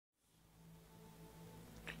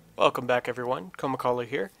Welcome back, everyone. Komakala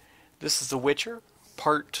here. This is The Witcher,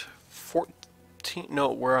 part 14.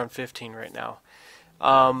 No, we're on 15 right now.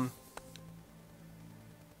 I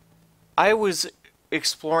was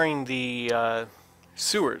exploring the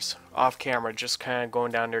sewers off camera, just kind of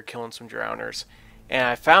going down there killing some drowners. And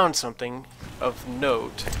I found something of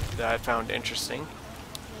note that I found interesting.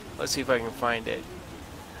 Let's see if I can find it.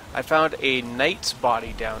 I found a knight's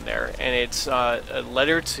body down there, and it's a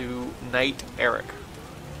letter to Knight Eric.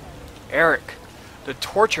 Eric, the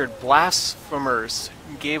tortured blasphemers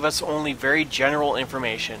gave us only very general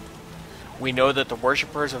information. We know that the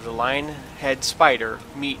worshippers of the Lionhead spider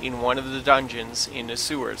meet in one of the dungeons in the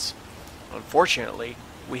sewers. Unfortunately,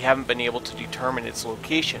 we haven't been able to determine its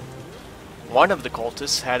location. One of the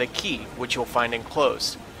cultists had a key, which you'll find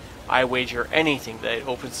enclosed. I wager anything that it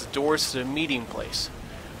opens the doors to the meeting place.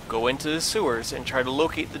 Go into the sewers and try to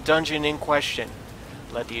locate the dungeon in question.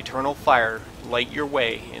 Let the eternal fire light your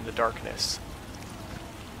way in the darkness.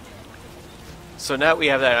 So now we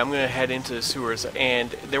have that. I'm going to head into the sewers,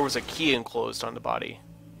 and there was a key enclosed on the body.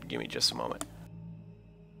 Give me just a moment.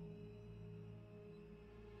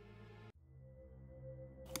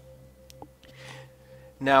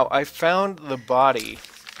 Now, I found the body.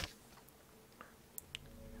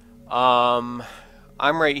 I'm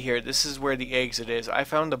right here. This is where the exit is. I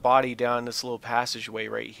found the body down this little passageway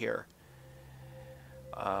right here.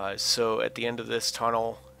 So at the end of this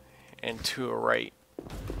tunnel and to a right.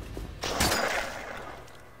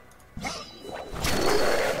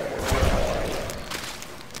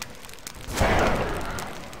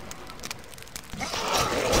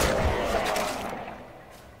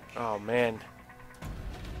 Oh man.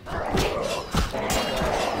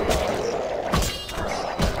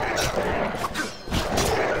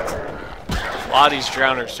 A lot of these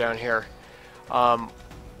drowners down here.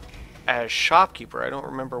 As shopkeeper, I don't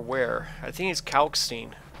remember where. I think it's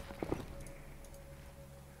Kalkstein.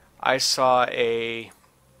 I saw a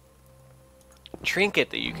trinket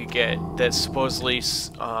that you could get that supposedly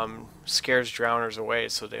scares drowners away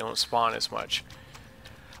so they don't spawn as much.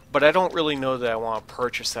 But I don't really know that I want to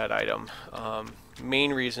purchase that item.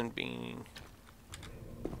 Main reason being...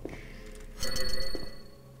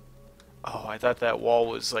 Oh, I thought that wall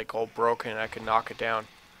was like all broken and I could knock it down.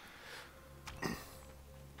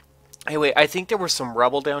 Anyway, I think there was some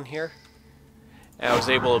rubble down here, and I was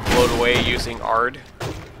able to blow it away using Ard.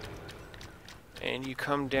 And you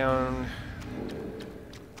come down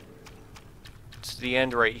to the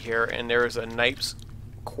end right here, and there is a knight's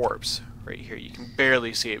corpse right here. You can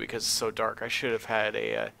barely see it because it's so dark. I should have had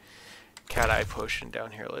a cat eye potion down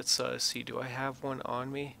here. Let's see, do I have one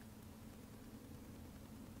on me?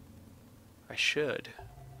 I should.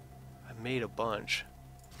 I made a bunch.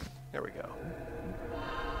 There we go.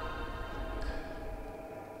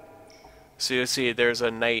 So you'll see there's a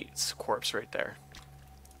knight's corpse right there.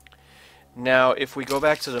 Now, if we go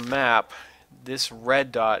back to the map, this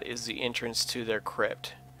red dot is the entrance to their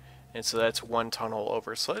crypt. And so that's one tunnel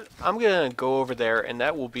over. So I'm going to go over there, and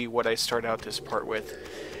that will be what I start out this part with.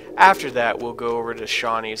 After that, we'll go over to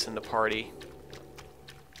Shanis and the party.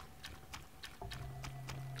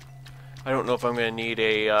 I don't know if I'm going to need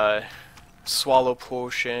a swallow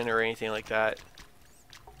potion or anything like that.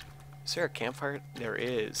 Is there a campfire? There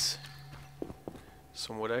is.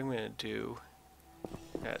 So what I'm going to do...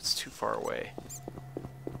 That's too far away.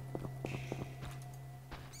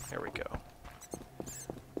 There we go.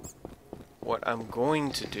 What I'm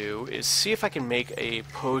going to do is see if I can make a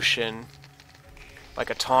potion like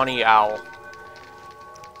a tawny owl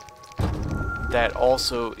that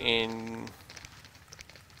also in...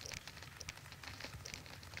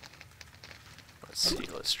 Let's see,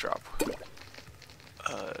 let's drop...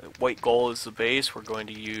 white gold is the base. We're going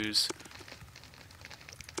to use...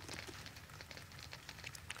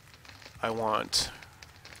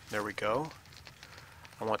 There we go.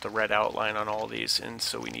 I want the red outline on all these, and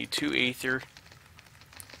so we need 2 aether.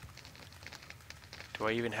 Do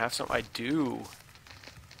I even have some? I do.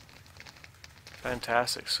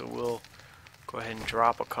 Fantastic. So we'll go ahead and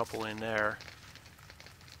drop a couple in there.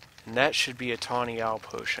 And that should be a tawny owl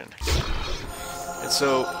potion. And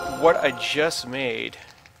so what I just made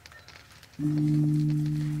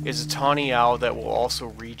is a tawny owl that will also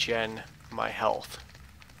regen my health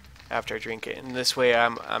after I drink it. And this way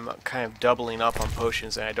I'm kind of doubling up on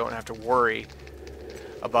potions, and I don't have to worry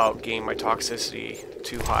about getting my toxicity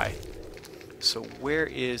too high. So where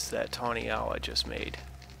is that tawny owl I just made?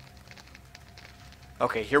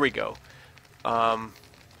 Okay, here we go. I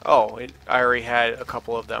already had a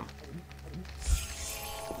couple of them.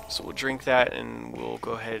 So we'll drink that, and we'll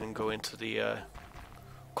go ahead and go into the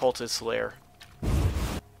cultist lair.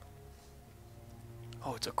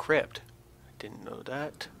 Oh, it's a crypt. I didn't know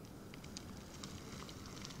that.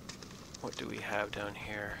 What do we have down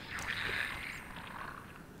here?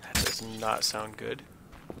 That does not sound good.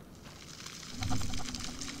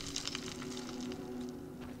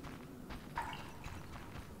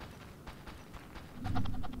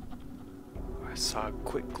 I saw a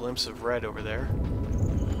quick glimpse of red over there.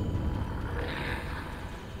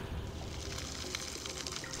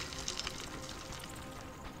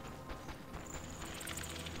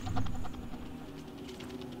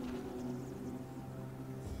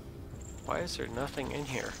 Why is there nothing in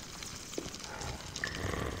here?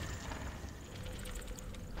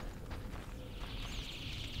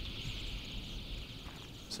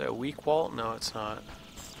 Is that a weak wall? No, it's not.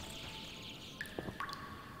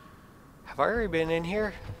 Have I already been in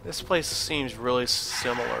here? This place seems really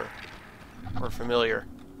similar or familiar.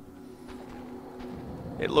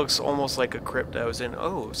 It looks almost like a crypt I was in.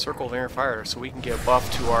 Oh, Circle of Air and Fire, so we can get a buff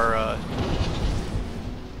to our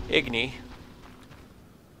Igni.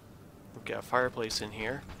 We've got a fireplace in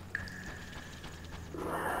here.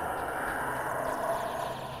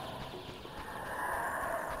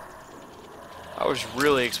 I was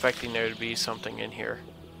really expecting there to be something in here.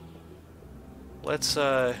 Let's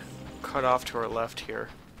cut off to our left here.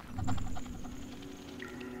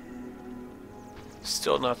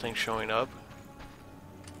 Still nothing showing up.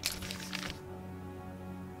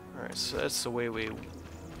 Alright, so that's the way we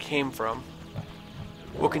came from.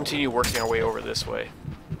 We'll continue working our way over this way.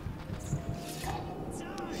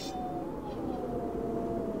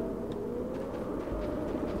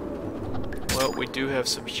 Well, we do have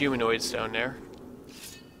some humanoids down there.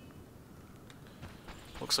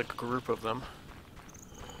 Looks like a group of them.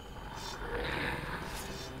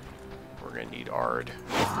 We're gonna need Ard.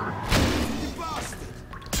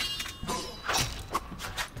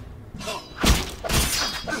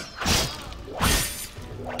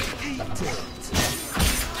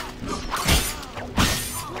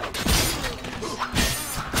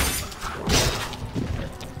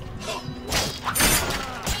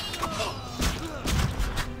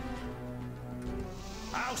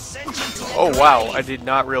 Oh wow, I did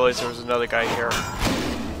not realize there was another guy here.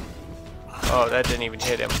 Oh, that didn't even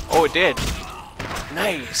hit him. Oh, it did!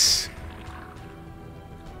 Nice!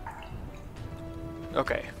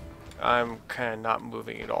 Okay. I'm kind of not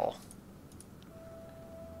moving at all.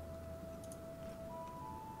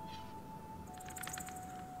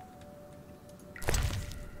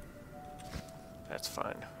 That's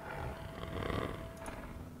fine.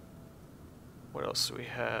 What else do we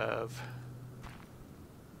have?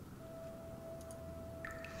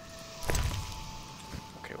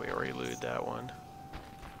 Okay, we already looted that one.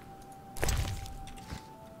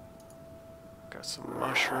 Got some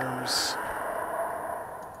mushrooms.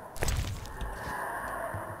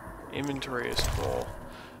 Inventory is full.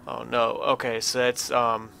 Oh no, okay, so that's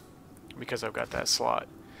because I've got that slot.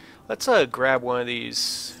 Let's grab one of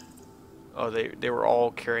these. Oh, they were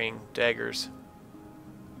all carrying daggers.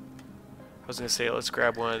 I was gonna say let's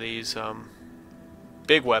grab one of these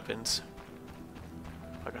big weapons.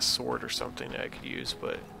 Like a sword or something that I could use,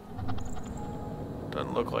 but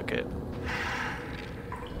doesn't look like it.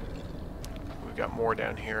 We've got more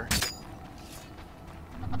down here.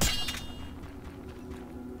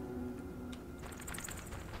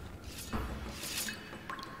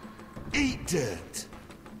 Eat dirt.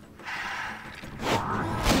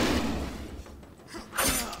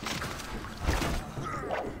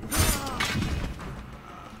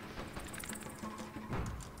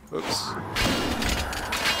 Oops.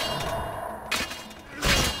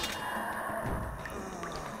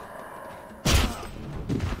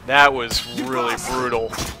 That was really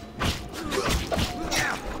brutal.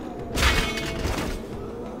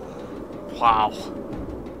 Wow.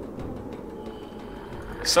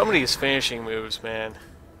 Some of these finishing moves, man.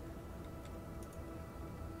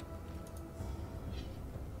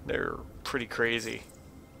 They're pretty crazy.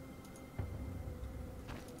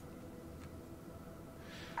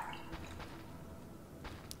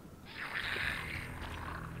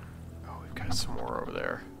 Oh, we've got some more over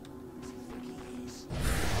there.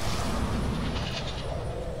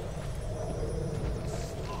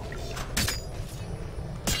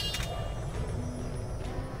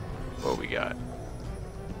 What we got?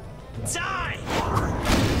 Die!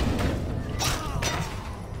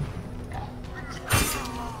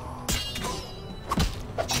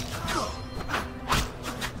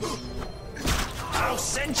 I'll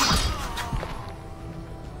send you.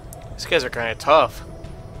 These guys are kind of tough.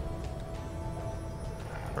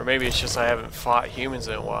 Or maybe it's just I haven't fought humans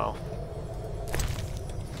in a while.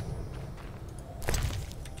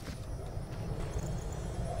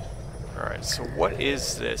 Alright, So what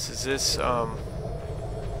is this? Is this, oh,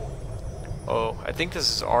 I think this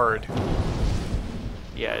is Ard.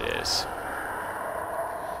 Yeah, it is.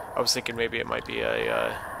 I was thinking maybe it might be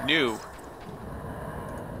a new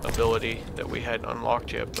ability that we hadn't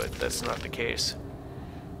unlocked yet, but that's not the case.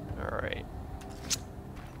 Alright.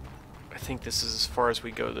 I think this is as far as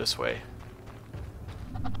we go this way.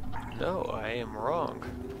 No, I am wrong.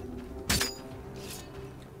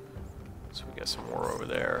 So we got some more over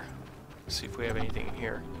there. Let's see if we have anything in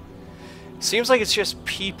here. Seems like it's just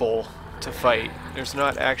people to fight. There's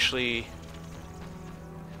not actually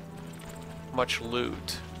much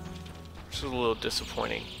loot, which is a little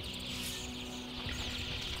disappointing.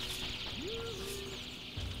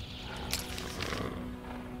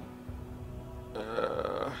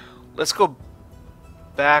 Let's go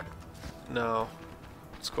back. No,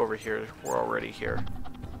 let's go over here. We're already here.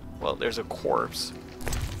 Well, there's a corpse.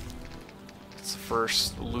 It's the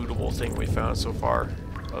first lootable thing we found so far,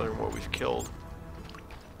 other than what we've killed.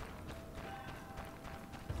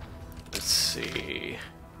 Let's see.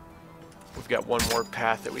 We've got one more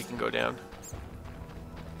path that we can go down.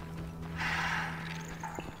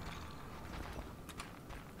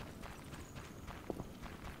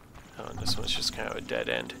 Oh, and this one's just kind of a dead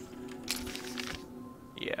end.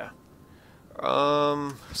 Yeah.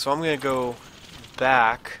 So I'm gonna go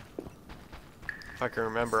back, if I can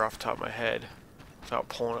remember off the top of my head, without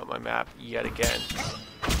pulling up my map yet again.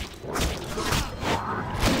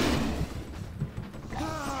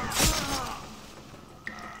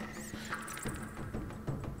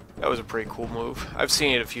 That was a pretty cool move. I've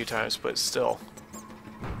seen it a few times, but still.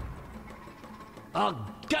 I'll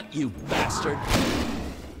gut you, bastard!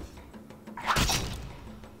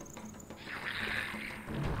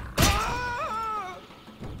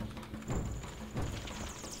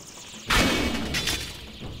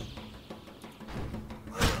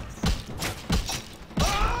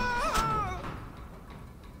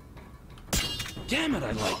 Damn it,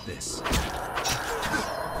 I like this.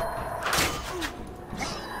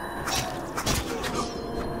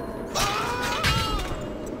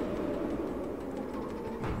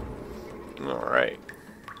 Alright.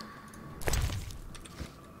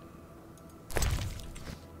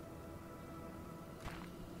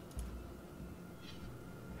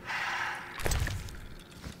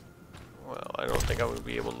 Well, I don't think I'm going to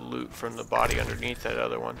be able to loot from the body underneath that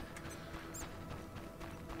other one.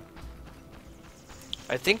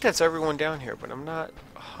 I think that's everyone down here, but I'm not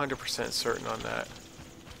 100% certain on that.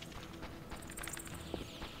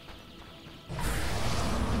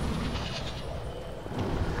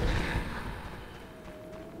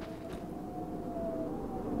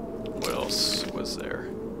 What else was there?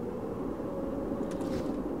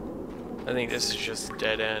 I think this is just a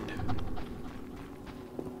dead end.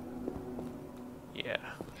 Yeah.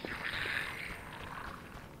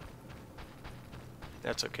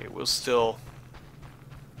 That's okay, we'll still...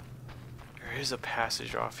 There is a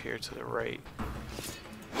passage off here to the right.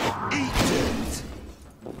 Eat it!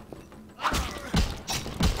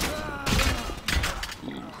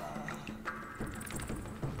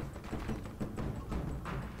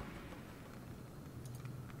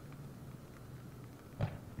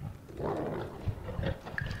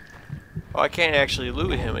 Oh, I can't actually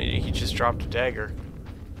loot him. He just dropped a dagger.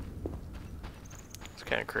 It's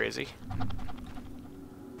kind of crazy.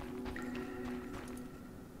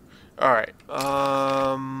 Alright,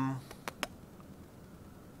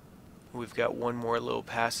 we've got one more little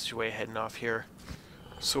passageway heading off here.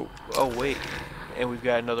 So, oh wait, and we've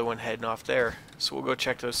got another one heading off there. So we'll go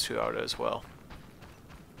check those two out as well.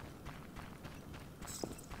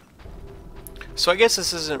 So I guess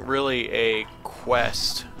this isn't really a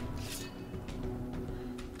quest,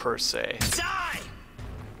 per se. Die!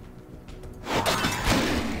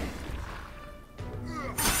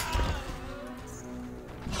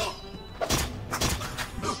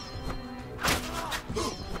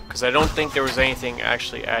 Because I don't think there was anything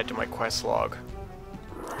actually added to my quest log.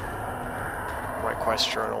 Or my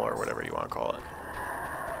quest journal, or whatever you want to call it.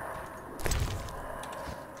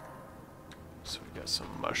 So we got some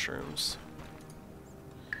mushrooms.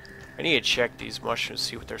 I need to check these mushrooms,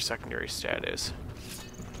 see what their secondary stat is.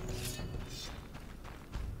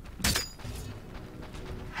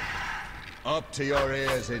 Up to your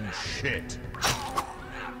ears in shit.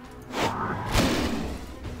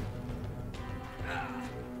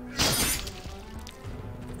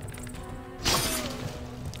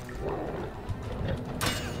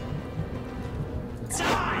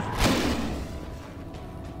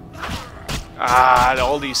 Ah,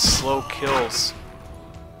 all these slow kills.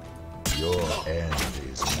 Your end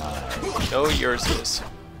is nigh. No, yours is.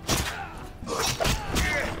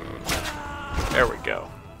 There we go.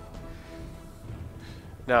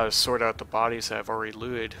 Now to sort out the bodies that I've already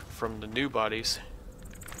looted from the new bodies.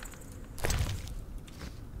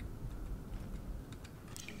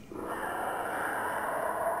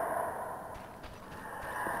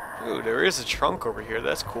 Ooh, there is a trunk over here.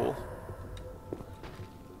 That's cool.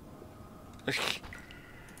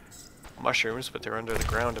 Mushrooms, but they're under the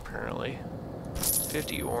ground apparently.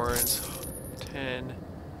 50 orange, 10.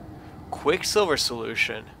 Quicksilver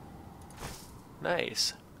solution.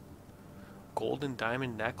 Nice. Gold and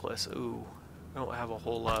diamond necklace. Ooh, I don't have a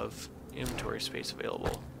whole lot of inventory space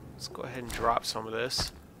available. Let's go ahead and drop some of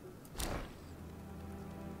this.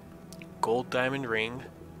 Gold diamond ring,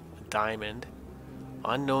 diamond,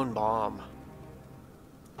 unknown bomb.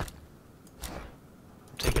 I'm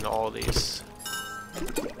taking all of these,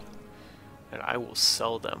 and I will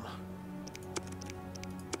sell them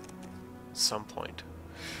at some point.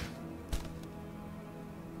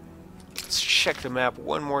 Let's check the map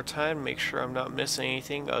one more time, make sure I'm not missing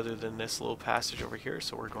anything other than this little passage over here.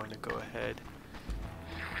 So we're going to go ahead,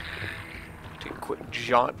 take a quick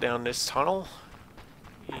jaunt down this tunnel,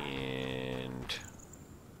 and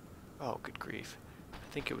oh, good grief.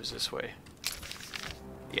 I think it was this way.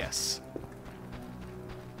 Yes.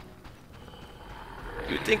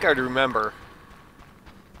 You'd think I'd remember.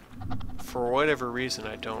 For whatever reason,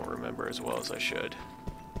 I don't remember as well as I should.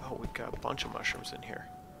 Oh, we've got a bunch of mushrooms in here.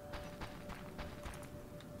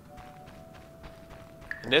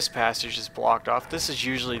 And this passage is blocked off. This is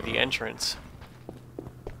usually the entrance.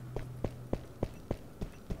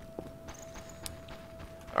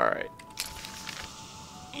 Alright.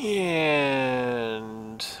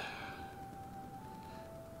 And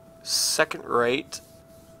second right,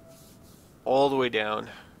 all the way down.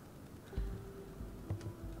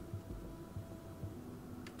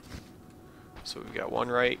 So we've got one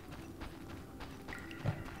right.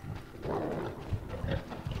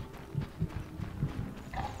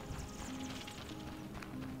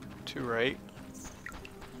 Two right.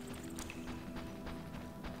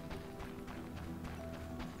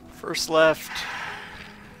 First left.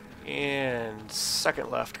 And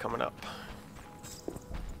second left coming up.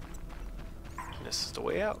 And this is the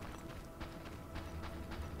way out.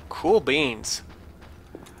 Cool beans.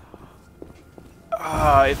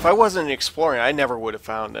 If I wasn't exploring, I never would have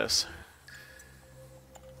found this.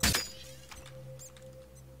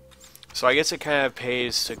 So I guess it kind of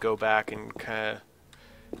pays to go back and kind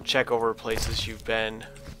of check over places you've been.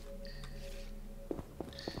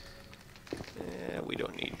 We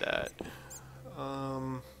don't need that.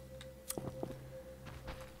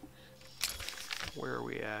 Where are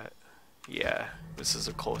we at? Yeah, this is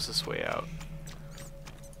the closest way out.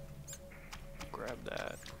 Grab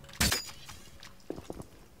that.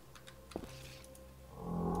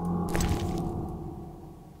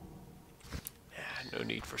 Yeah, no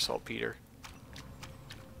need for saltpeter.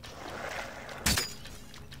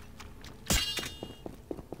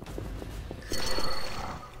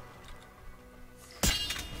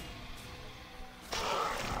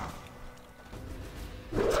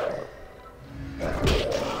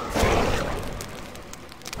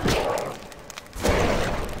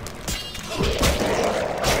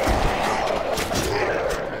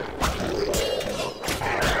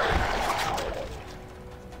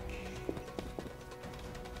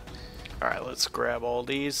 Alright, let's grab all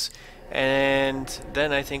these, and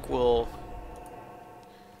then I think we'll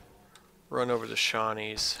run over to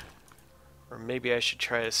Shanis. Or maybe I should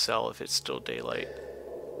try to sell if it's still daylight.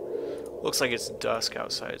 Looks like it's dusk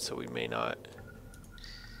outside, so we may not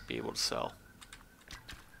be able to sell.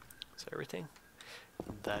 Is that everything?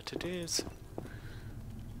 That it is.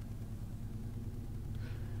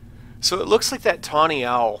 So it looks like that tawny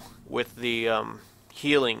owl with the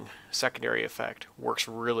healing secondary effect works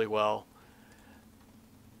really well.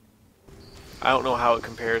 I don't know how it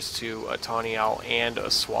compares to a tawny owl and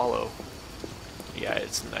a swallow. Yeah,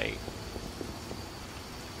 it's night.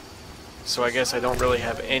 So I guess I don't really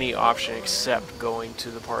have any option except going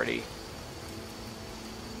to the party.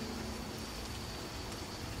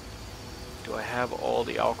 Do I have all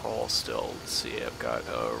the alcohol still? Let's see, I've got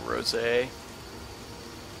a rosé.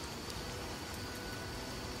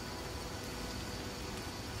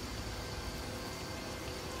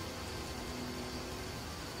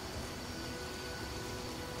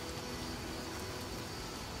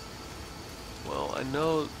 Well, I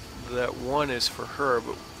know that one is for her,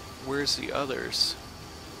 but where's the others?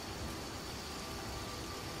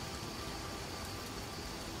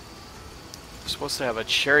 I'm supposed to have a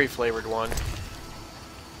cherry flavored one.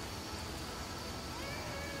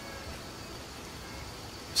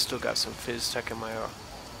 Still got some fizz tech in my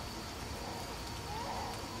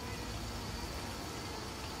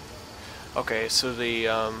Okay, so the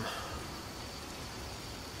I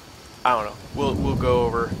don't know. We'll go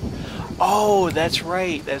over. Oh, that's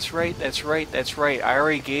right. That's right. That's right. That's right. I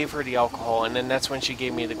already gave her the alcohol, and then that's when she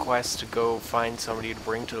gave me the quest to go find somebody to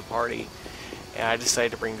bring to the party. And I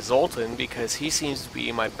decided to bring Zoltan because he seems to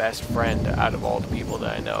be my best friend out of all the people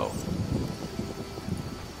that I know.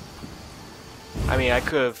 I mean, I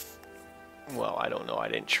could have. Well, I don't know. I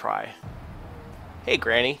didn't try. Hey,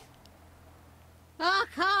 Granny. I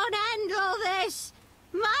can't handle this.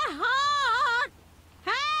 My heart.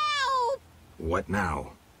 Help! What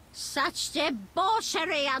now? Such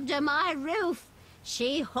debauchery under my roof.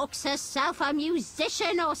 She hooks herself a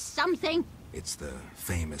musician or something. It's the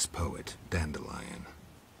famous poet, Dandelion.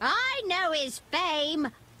 I know his fame.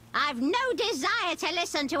 I've no desire to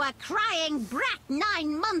listen to a crying brat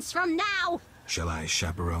 9 months from now. Shall I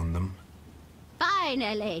chaperone them?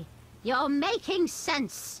 Finally, you're making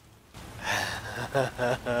sense.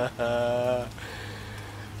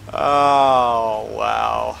 Oh,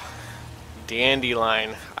 wow.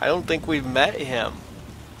 Dandelion. I don't think we've met him.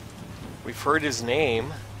 We've heard his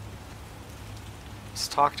name. Let's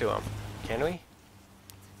talk to him. Can we?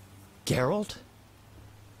 Geralt?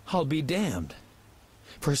 I'll be damned.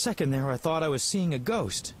 For a second there, I thought I was seeing a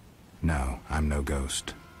ghost. No, I'm no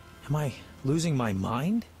ghost. Am I losing my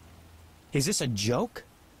mind? Is this a joke?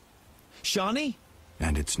 Shani?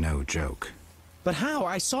 And it's no joke. But how?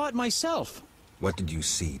 I saw it myself. What did you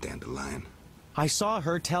see, Dandelion? I saw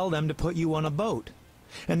her tell them to put you on a boat.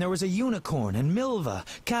 And there was a unicorn, and Milva,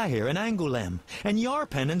 Kahir, and Angulem, and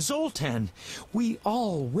Yarpen, and Zoltan. We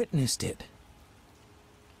all witnessed it.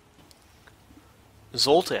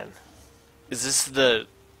 Zoltan. Is this the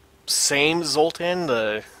same Zoltan,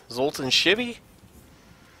 the Zoltan Shibby?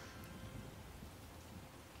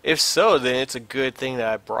 If so, then it's a good thing that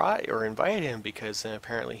I brought or invited him, because then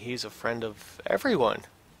apparently he's a friend of everyone.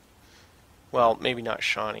 Well, maybe not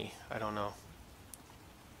Shani. I don't know.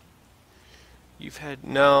 You've had...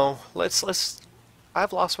 No. Let's...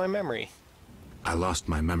 I've lost my memory. I lost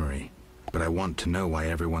my memory, but I want to know why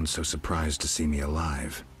everyone's so surprised to see me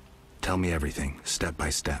alive. Tell me everything, step by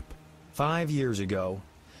step. 5 years ago,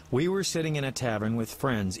 we were sitting in a tavern with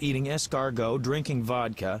friends, eating escargot, drinking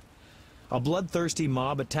vodka. A bloodthirsty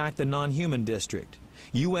mob attacked the non-human district.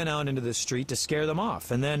 You went out into the street to scare them off,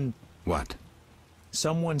 and then... What?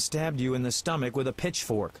 Someone stabbed you in the stomach with a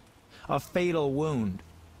pitchfork. A fatal wound.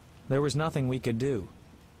 There was nothing we could do.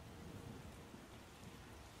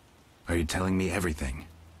 Are you telling me everything?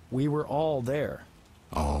 We were all there.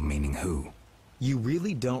 All meaning who? You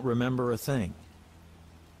really don't remember a thing.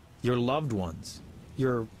 Your loved ones.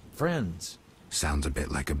 Your friends. Sounds a bit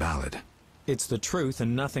like a ballad. It's the truth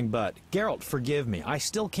and nothing but. Geralt, forgive me. I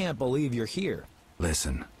still can't believe you're here.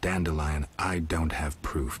 Listen, Dandelion, I don't have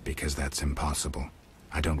proof because that's impossible.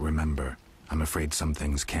 I don't remember. I'm afraid some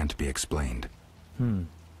things can't be explained.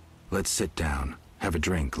 Let's sit down, have a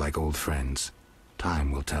drink like old friends.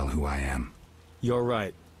 Time will tell who I am. You're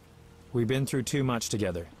right. We've been through too much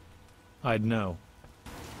together. I'd know.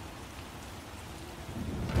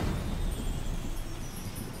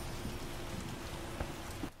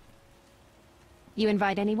 You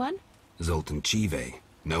invite anyone? Zoltan Chive.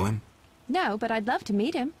 Know him? No, but I'd love to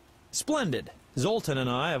meet him. Splendid. Zoltan and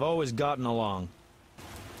I have always gotten along.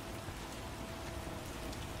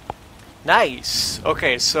 Nice!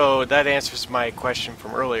 Okay, so that answers my question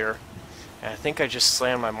from earlier. And I think I just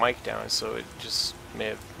slammed my mic down, so it just may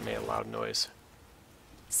have made a loud noise.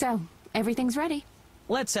 So, everything's ready.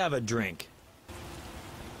 Let's have a drink.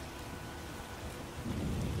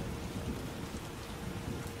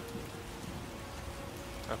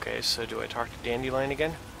 Okay, so do I talk to Dandelion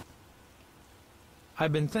again?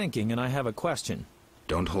 I've been thinking, and I have a question.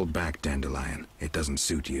 Don't hold back, Dandelion. It doesn't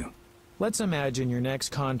suit you. Let's imagine your next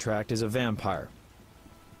contract is a vampire.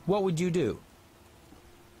 What would you do?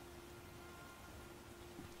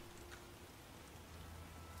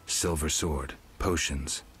 Silver sword,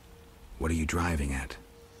 potions. What are you driving at?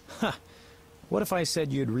 Ha! What if I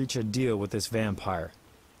said you'd reach a deal with this vampire?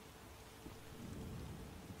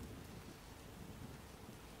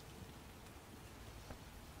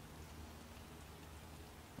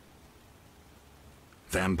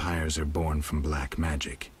 Vampires are born from black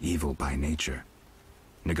magic, evil by nature.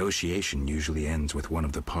 Negotiation usually ends with one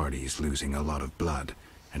of the parties losing a lot of blood,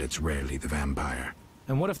 and it's rarely the vampire.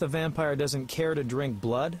 And what if the vampire doesn't care to drink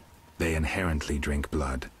blood? They inherently drink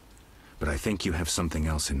blood. But I think you have something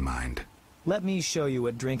else in mind. Let me show you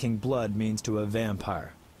what drinking blood means to a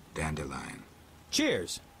vampire. Dandelion.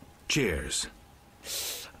 Cheers! Cheers.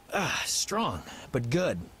 Ah, strong, but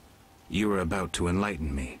good. You were about to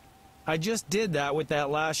enlighten me. I just did that with that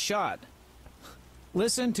last shot.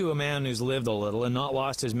 Listen to a man who's lived a little and not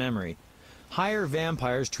lost his memory. Higher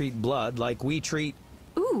vampires treat blood like we treat...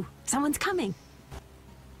 Ooh, someone's coming.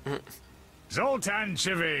 Zoltan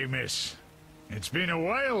Chive, miss. It's been a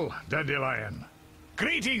while, Dandelion.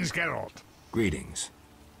 Greetings, Geralt. Greetings.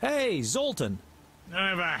 Hey, Zoltan! I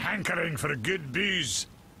have a hankering for a good booze.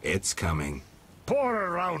 It's coming. Pour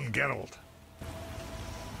around, Geralt.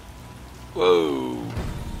 Whoa.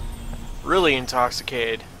 Really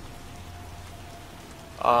intoxicated.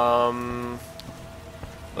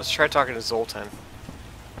 Let's try talking to Zoltan.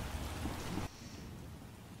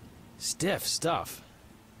 Stiff stuff.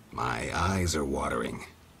 My eyes are watering.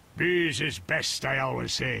 Booze is best, I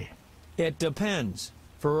always say. It depends.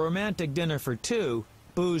 For a romantic dinner for two,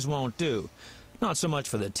 booze won't do. Not so much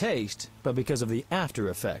for the taste, but because of the after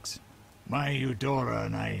effects. My Eudora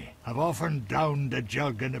and I have often downed a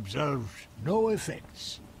jug and observed no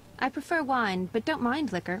effects. I prefer wine, but don't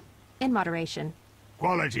mind liquor. In moderation.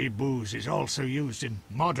 Quality booze is also used in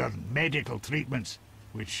modern medical treatments,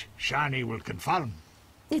 which Shani will confirm.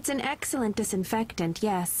 It's an excellent disinfectant,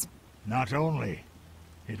 yes. Not only,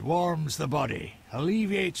 it warms the body,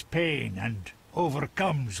 alleviates pain, and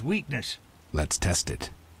overcomes weakness. Let's test it.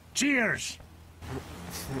 Cheers!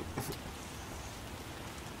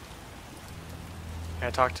 Can I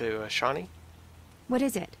talk to Shani? What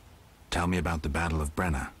is it? Tell me about the Battle of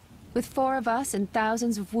Brenna. With 4 of us and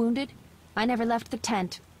thousands of wounded, I never left the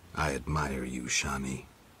tent. I admire you, Shani.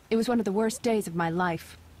 It was one of the worst days of my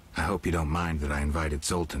life. I hope you don't mind that I invited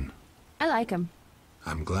Zoltan. I like him.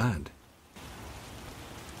 I'm glad.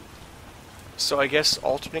 So I guess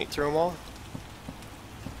alternate through them all?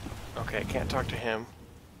 Okay, I can't talk to him.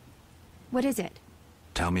 What is it?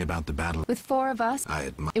 Tell me about the battle. With 4 of us, I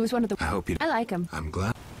admire. it was one of the... I hope you... I like him. I'm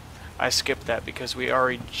glad. I skipped that because we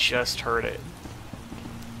already just heard it.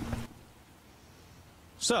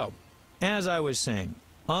 So, as I was saying,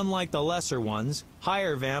 unlike the lesser ones,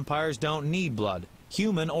 higher vampires don't need blood,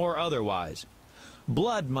 human or otherwise.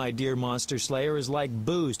 Blood, my dear monster slayer, is like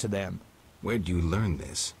booze to them. Where'd you learn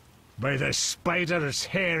this? By the spider's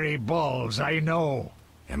hairy balls, I know.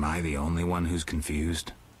 Am I the only one who's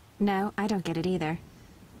confused? No, I don't get it either.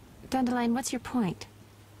 Dandelion, what's your point?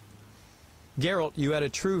 Geralt, you had a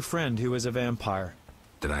true friend who was a vampire.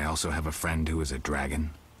 Did I also have a friend who was a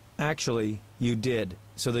dragon? Actually, you did,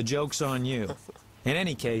 so the joke's on you. In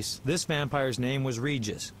any case, this vampire's name was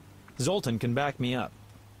Regis. Zoltan can back me up.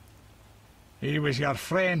 He was your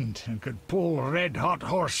friend and could pull red-hot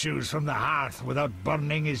horseshoes from the hearth without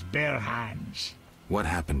burning his bare hands. What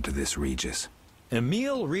happened to this Regis?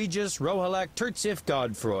 Emil Regis Rohalek Tertsif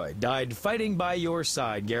Godfroy died fighting by your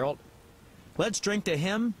side, Geralt. Let's drink to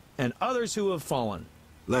him and others who have fallen.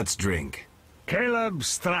 Let's drink. Caleb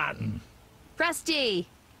Stratton. Rusty!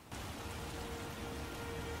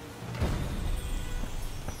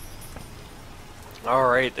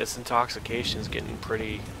 Alright, this intoxication's getting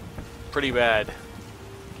pretty bad.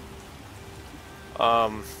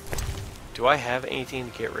 Do I have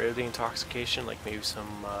anything to get rid of the intoxication? Like maybe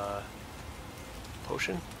some,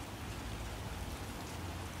 potion?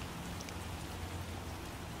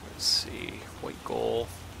 Let's see. White gold.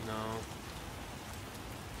 No.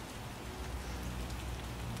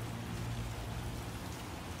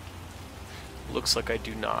 Looks like I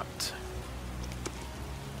do not.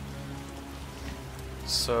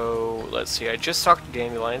 So, let's see. I just talked to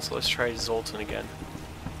Dandelion, so let's try Zoltan again.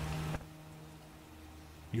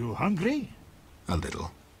 You hungry? A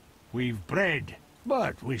little. We've bread,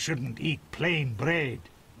 but we shouldn't eat plain bread.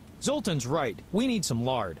 Zoltan's right. We need some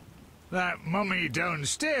lard. That mummy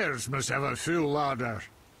downstairs must have a full larder.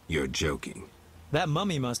 You're joking. That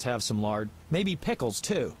mummy must have some lard. Maybe pickles,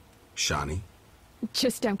 too. Shani?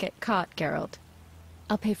 Just don't get caught, Geralt.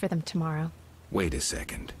 I'll pay for them tomorrow. Wait a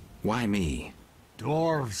second. Why me?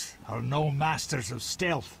 Dwarves are no masters of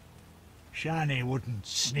stealth. Shani wouldn't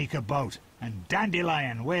sneak about, and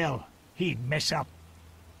Dandelion, well, he'd mess up.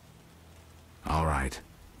 All right.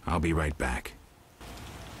 I'll be right back.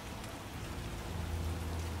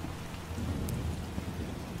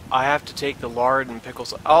 I have to take the lard and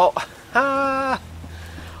pickles. Oh,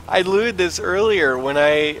 I looted this earlier when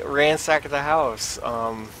I ransacked the house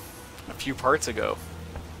a few parts ago.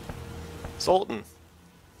 Zoltan.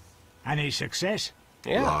 Any success?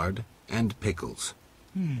 Yeah. Lard and pickles.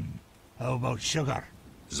 How about sugar?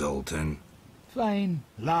 Zoltan. Fine,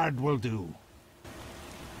 lard will do.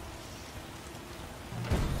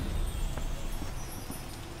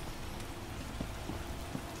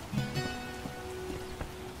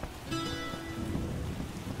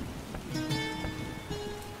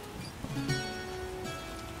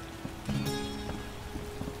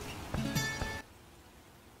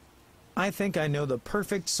 I think I know the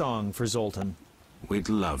perfect song for Zoltan. We'd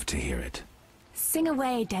love to hear it. Sing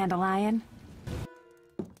away, Dandelion.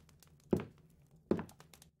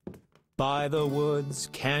 By the woods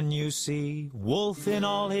can you see Wolf in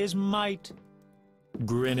all his might,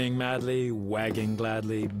 grinning madly, wagging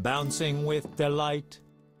gladly, bouncing with delight.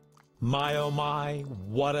 My oh my,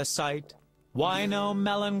 what a sight! Why no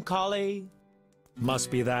melancholy?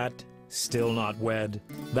 Must be that, still not wed,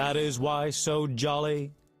 that is why so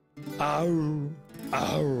jolly. Ow,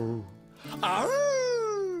 ow,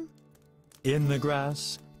 ow! In the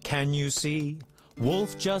grass, can you see,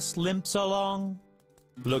 Wolf just limps along,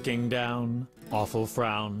 looking down, awful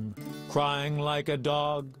frown, crying like a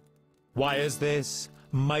dog. Why is this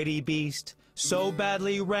mighty beast so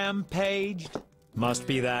badly rampaged? Must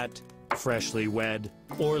be that, freshly wed,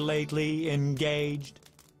 or lately engaged.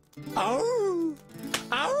 Ow!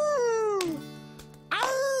 Ow!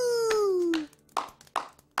 Ow!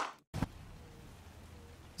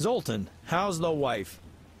 Zoltan, how's the wife?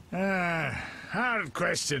 Hard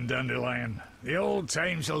question, Dandelion. The old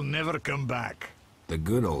times will never come back. The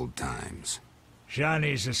good old times.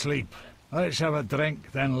 Shani's asleep. Let's have a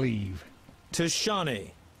drink, then leave. To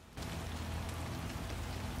Shawnee.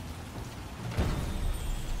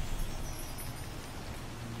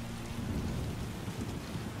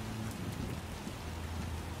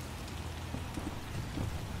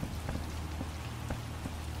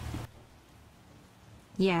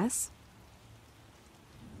 Yes?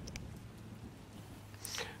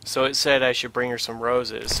 So it said I should bring her some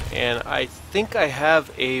roses, and I think I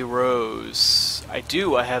have a rose. I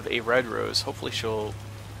do, I have a red rose. Hopefully she'll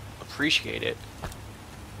appreciate it.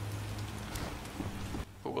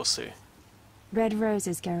 But we'll see. Red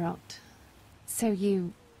roses, Geralt. So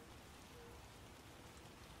you...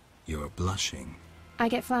 You're blushing. I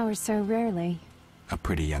get flowers so rarely. A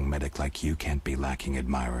pretty young medic like you can't be lacking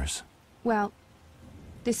admirers. Well,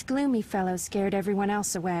 this gloomy fellow scared everyone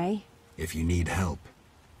else away. If you need help,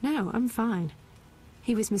 No, I'm fine.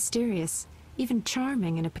 He was mysterious, even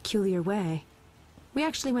charming in a peculiar way. We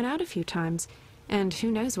actually went out a few times, and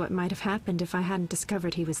who knows what might have happened if I hadn't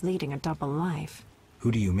discovered he was leading a double life.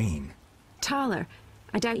 who do you mean? Thaler,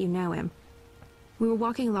 I doubt you know him. We were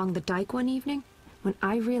walking along the dike one evening when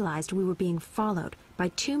I realized we were being followed by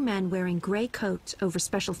two men wearing gray coats over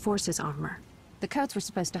Special Forces armor. The coats were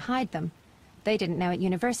supposed to hide them. They didn't know at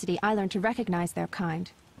university I learned to recognize their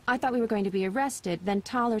kind. I thought we were going to be arrested, then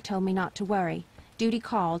Thaler told me not to worry. Duty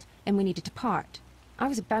called, and we needed to part. I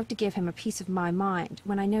was about to give him a piece of my mind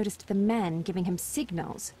when I noticed the men giving him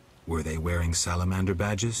signals. Were they wearing salamander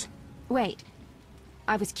badges? Wait.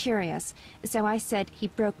 I was curious, so I said he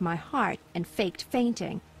broke my heart and faked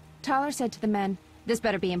fainting. Thaler said to the men, "This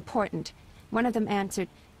better be important." One of them answered,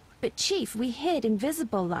 "But Chief, we hid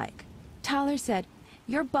invisible-like." Thaler said,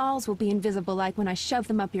 "Your balls will be invisible-like when I shove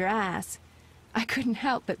them up your ass." I couldn't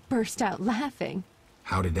help but burst out laughing.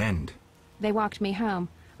 How'd it end? They walked me home.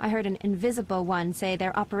 I heard an invisible one say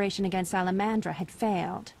their operation against Salamandra had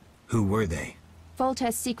failed. Who were they?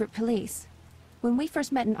 Volta's secret police. When we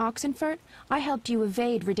first met in Oxenfurt, I helped you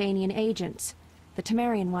evade Redanian agents. The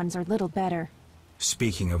Temerian ones are little better.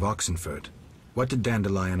 Speaking of Oxenfurt, what did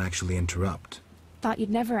Dandelion actually interrupt? Thought you'd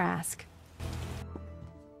never ask.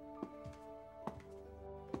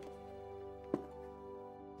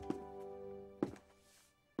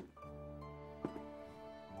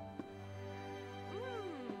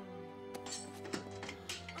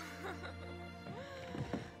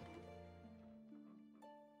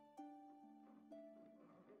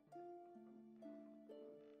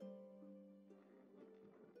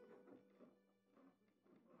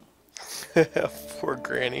 Poor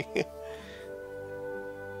Granny.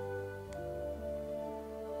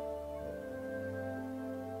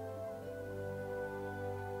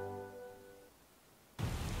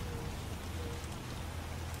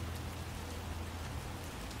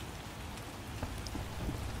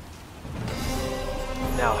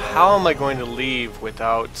 Now, how am I going to leave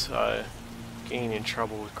without getting in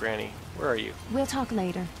trouble with Granny? Where are you? We'll talk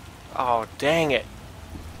later. Oh, dang it.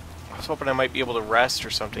 I was hoping I might be able to rest or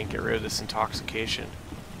something, get rid of this intoxication.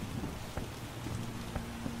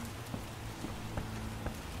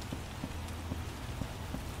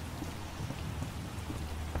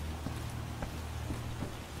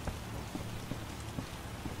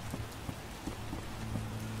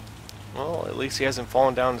 Well, at least he hasn't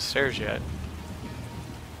fallen down the stairs yet.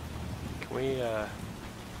 Can we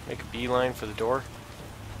make a beeline for the door?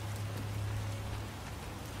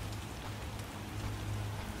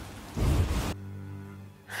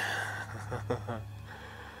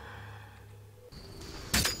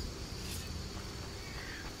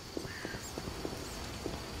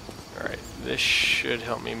 Alright. This should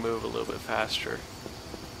help me move a little bit faster.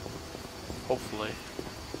 Hopefully.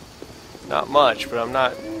 Not much, but I'm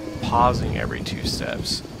not pausing every 2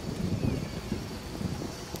 steps.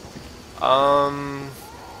 Can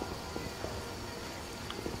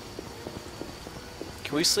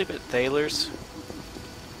we sleep at Thaler's?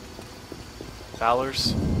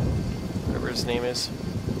 Fowler's? Whatever his name is.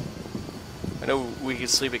 I know we could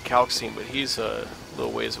sleep at Calcine, but he's a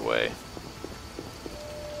little ways away.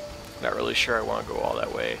 Not really sure I want to go all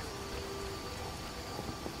that way.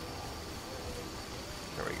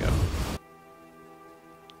 There we go.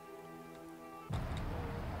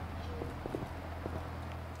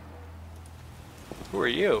 Who are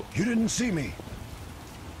you? You didn't see me.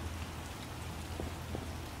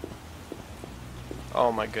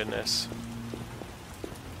 Oh my goodness.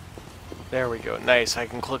 There we go. Nice. I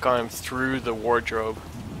can click on him through the wardrobe.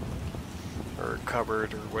 Or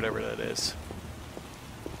cupboard, or whatever that is.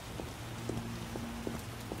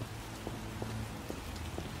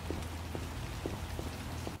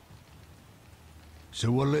 So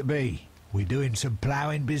what'll it be? We doing some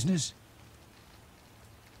ploughing business?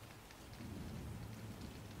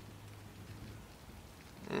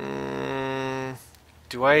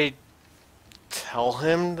 Do I tell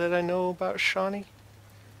him that I know about Shawnee?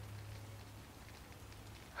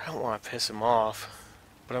 I don't want to piss him off,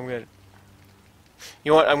 but I'm gonna...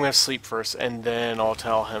 You know what? I'm gonna sleep first, and then I'll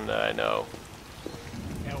tell him that I know.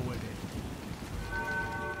 Hell with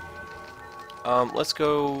it. Let's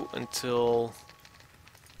go until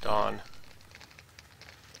dawn.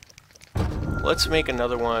 Let's make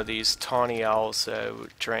another one of these tawny owls that I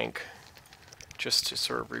drank, just to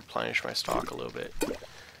sort of replenish my stock a little bit.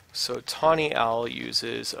 So tawny owl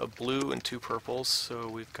uses a blue and 2 purples, so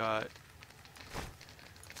we've got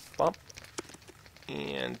bump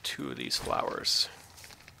and 2 of these flowers.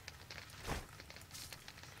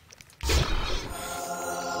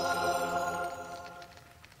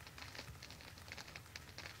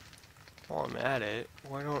 While I'm at it,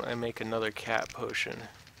 why don't I make another cat potion?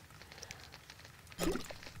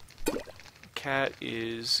 Cat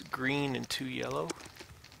is green and 2 yellow.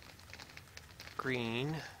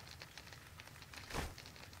 Green.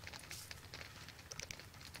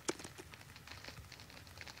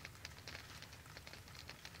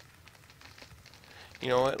 You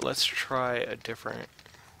know what? Let's try a different...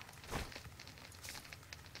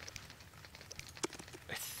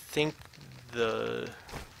 I think the...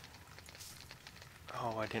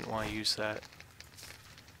 Oh, I didn't want to use that.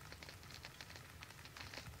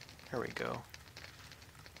 There we go.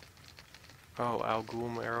 Oh,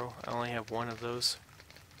 Algum arrow. I only have 1 of those.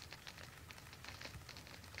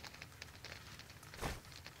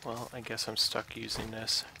 Well, I guess I'm stuck using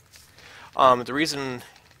this. The reason...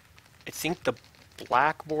 I think the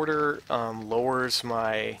black border lowers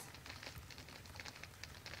my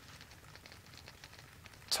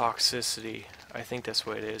toxicity. I think that's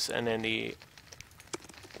what it is. And then the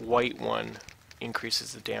white one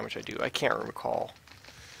increases the damage I do. I can't recall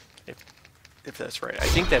if that's right. I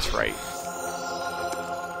think that's right.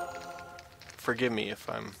 Forgive me if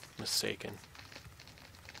I'm mistaken.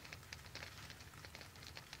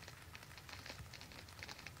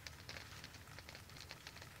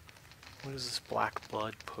 What is this black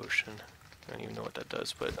blood potion? I don't even know what that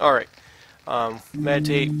does, but alright.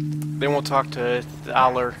 Meditate. Then we'll talk to the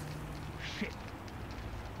Owler. Shit.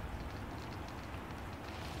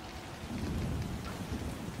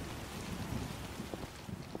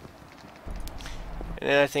 And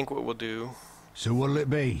then I think what we'll do... So what'll it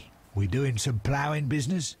be? We doing some ploughing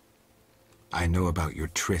business? I know about your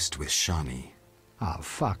tryst with Shawnee. Oh,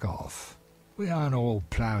 fuck off. We aren't all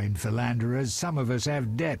ploughing philanderers. Some of us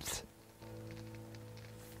have depth.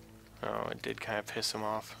 Oh, it did kind of piss him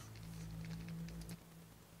off.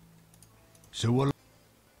 So what?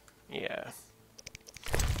 Yeah.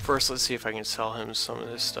 First, let's see if I can sell him some of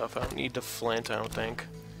this stuff. I don't need the flint, I don't think.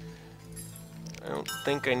 I don't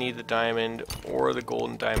think I need the diamond, or the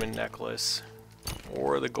golden diamond necklace,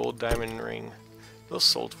 or the gold diamond ring. Those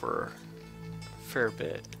sold for a fair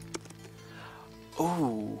bit.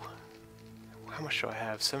 Ooh. How much do I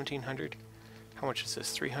have? 1,700? How much is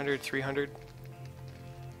this? 300? 300?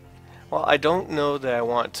 Well, I don't know that I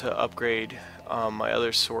want to upgrade my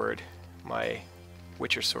other sword, my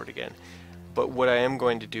Witcher sword again. But what I am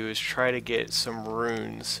going to do is try to get some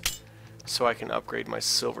runes so I can upgrade my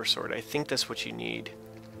silver sword. I think that's what you need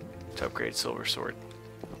to upgrade silver sword.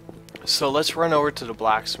 So let's run over to the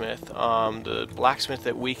blacksmith. The blacksmith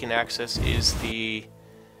that we can access is the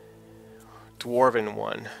dwarven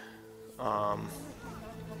one.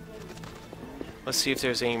 Let's see if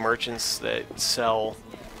there's any merchants that sell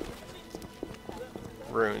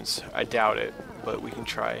runes. I doubt it, but we can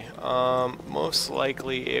try. Most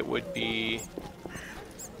likely it would be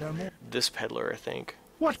this peddler, I think.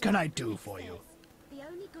 What can I do for you?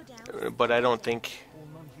 But I don't think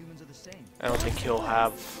he'll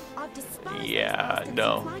have. Yeah,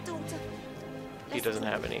 no. He doesn't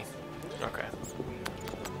have any. Okay.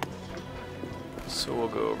 So we'll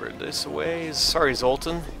go over this way. Sorry,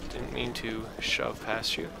 Zoltan. Didn't mean to shove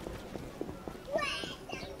past you.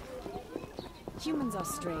 Humans are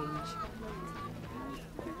strange.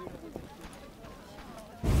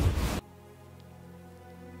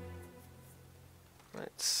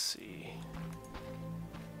 Let's see.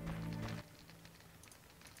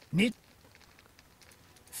 Need.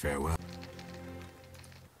 Farewell.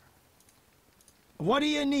 What do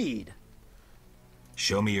you need?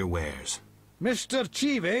 Show me your wares. Mr.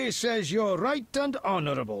 Chive says you're right and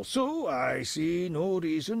honorable, so I see no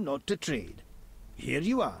reason not to trade. Here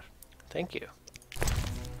you are. Thank you.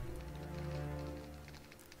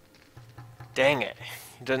 Dang it.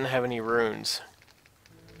 He doesn't have any runes.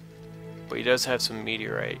 But he does have some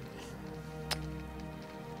meteorite.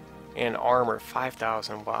 And armor,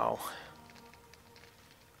 5,000, wow.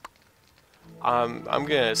 I'm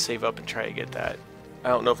gonna save up and try to get that. I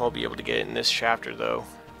don't know if I'll be able to get it in this chapter, though.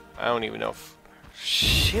 I don't even know if...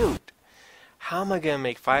 Shoot! How am I gonna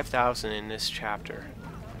make 5,000 in this chapter?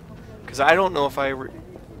 Because I don't know if I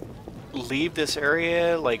leave this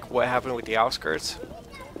area, like what happened with the outskirts,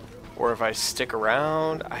 or if I stick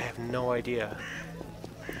around. I have no idea.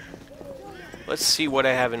 Let's see what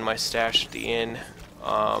I have in my stash at the inn.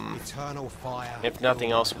 If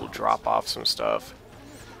nothing else, we'll drop off some stuff.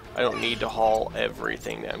 I don't need to haul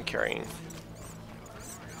everything that I'm carrying.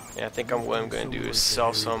 Yeah, I think what I'm going to do is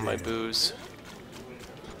sell some of my booze.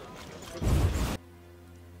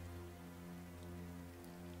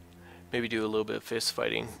 Maybe do a little bit of fist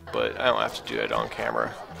fighting, but I don't have to do it on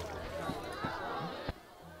camera.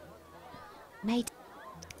 Mate.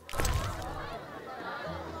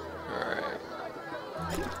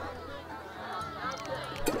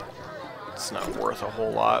 It's not worth a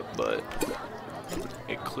whole lot, but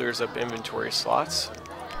it clears up inventory slots.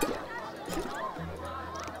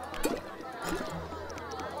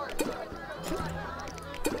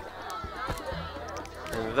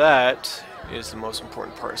 And that is the most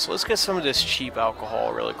important part. So let's get some of this cheap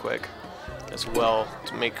alcohol really quick as well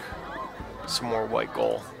to make some more white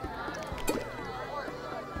gold.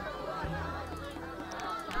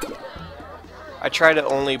 I try to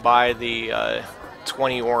only buy the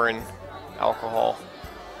 20 orin alcohol.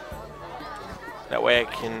 That way I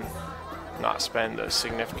can not spend a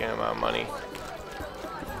significant amount of money.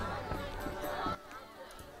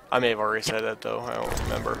 I may have already said that though, I don't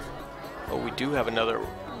remember. Oh, we do have another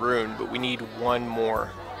rune, but we need one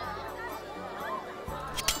more.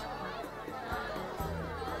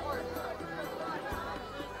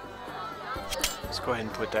 Let's go ahead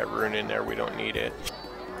and put that rune in there, we don't need it.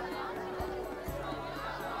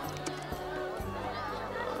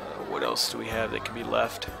 What else do we have that can be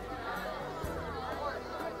left?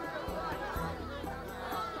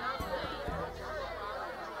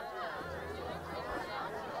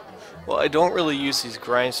 Well, I don't really use these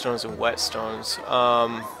grindstones and whetstones.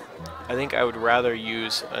 I think I would rather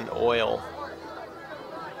use an oil.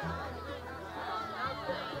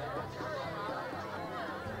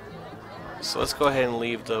 So let's go ahead and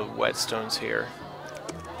leave the whetstones here.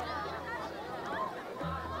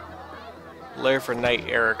 Lair for Knight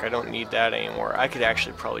Eric, I don't need that anymore. I could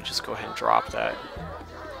actually probably just go ahead and drop that.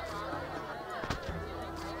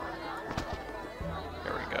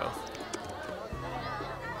 There we go.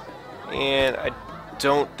 And I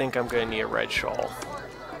don't think I'm going to need a red shawl.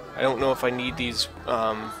 I don't know if I need these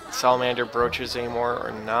salamander brooches anymore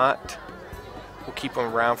or not. We'll keep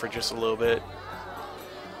them around for just a little bit.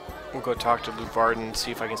 We'll go talk to Luvarden and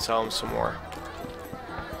see if I can sell him some more.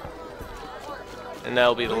 And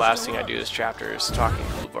that'll be the last thing I do this chapter, is talking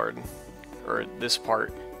to Luvarden. Or this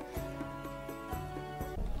part.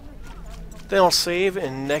 Then I'll save,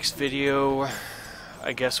 and next video,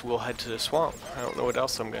 I guess we'll head to the swamp. I don't know what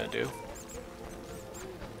else I'm going to do.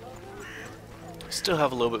 Still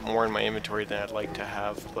have a little bit more in my inventory than I'd like to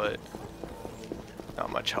have, but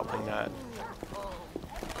not much helping that.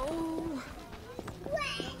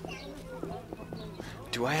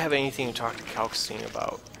 Do I have anything to talk to Kalkstein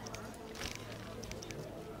about?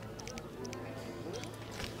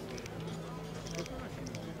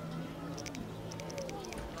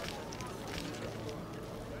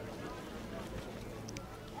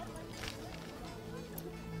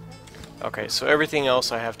 Okay, so everything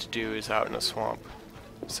else I have to do is out in the swamp.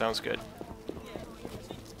 Sounds good.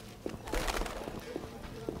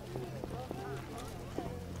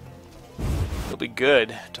 be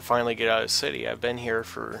good to finally get out of the city. I've been here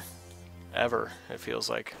for ever, it feels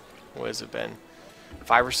like. What has it been?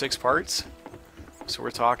 5 or 6 parts? So we're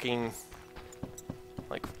talking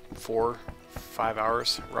like 4, 5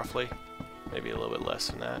 hours, roughly. Maybe a little bit less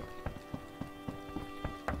than that.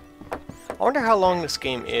 I wonder how long this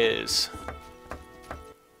game is.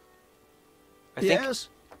 I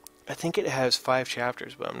think it has 5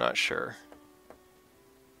 chapters, but I'm not sure.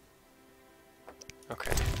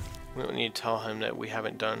 Okay. We don't need to tell him that we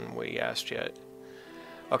haven't done what he asked yet.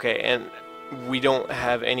 Okay, and we don't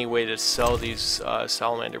have any way to sell these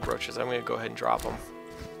salamander brooches. I'm going to go ahead and drop them.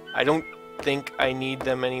 I don't think I need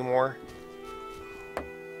them anymore.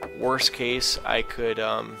 Worst case, I could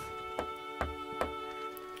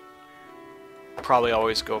probably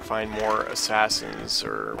always go find more assassins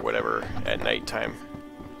or whatever at nighttime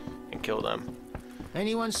and kill them.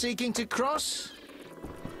 Anyone seeking to cross?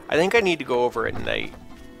 I think I need to go over at night.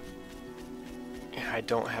 I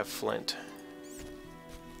don't have flint.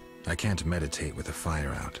 I can't meditate with the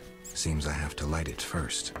fire out. Seems I have to light it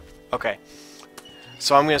first. Okay.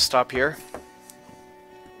 So I'm going to stop here.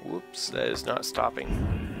 Whoops, that is not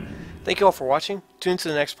stopping. Thank you all for watching. Tune in to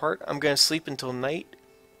the next part. I'm going to sleep until night.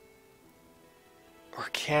 Or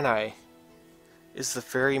can I? Is the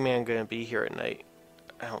ferryman going to be here at night?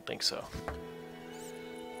 I don't think so.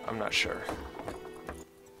 I'm not sure.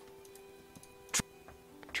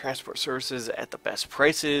 Transport services at the best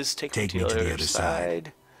prices. Take me to the other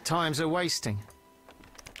side. Times are wasting.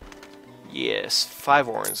 Yes, 5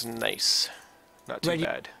 orange. Nice. Not too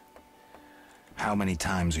bad. How many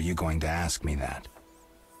times are you going to ask me that?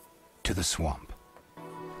 To the swamp.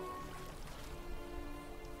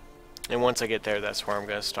 And once I get there, that's where I'm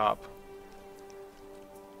going to stop.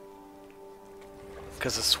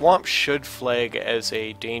 Because the swamp should flag as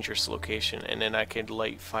a dangerous location, and then I could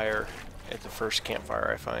light fire at the first campfire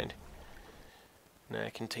I find. And then I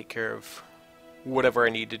can take care of whatever I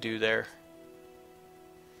need to do there,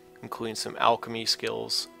 including some alchemy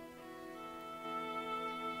skills.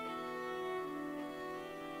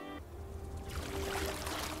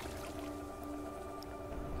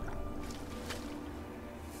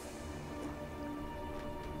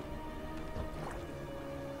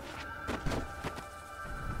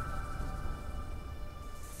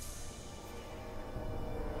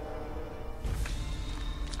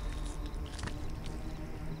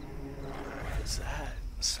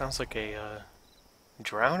 That sounds like a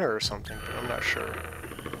drowner or something, but I'm not sure.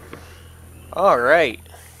 Alright,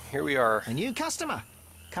 here we are. A new customer.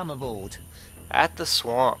 Come aboard. At the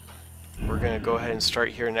swamp. We're going to go ahead and start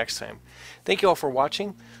here next time. Thank you all for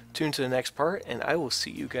watching. Tune to the next part, and I will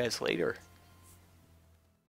see you guys later.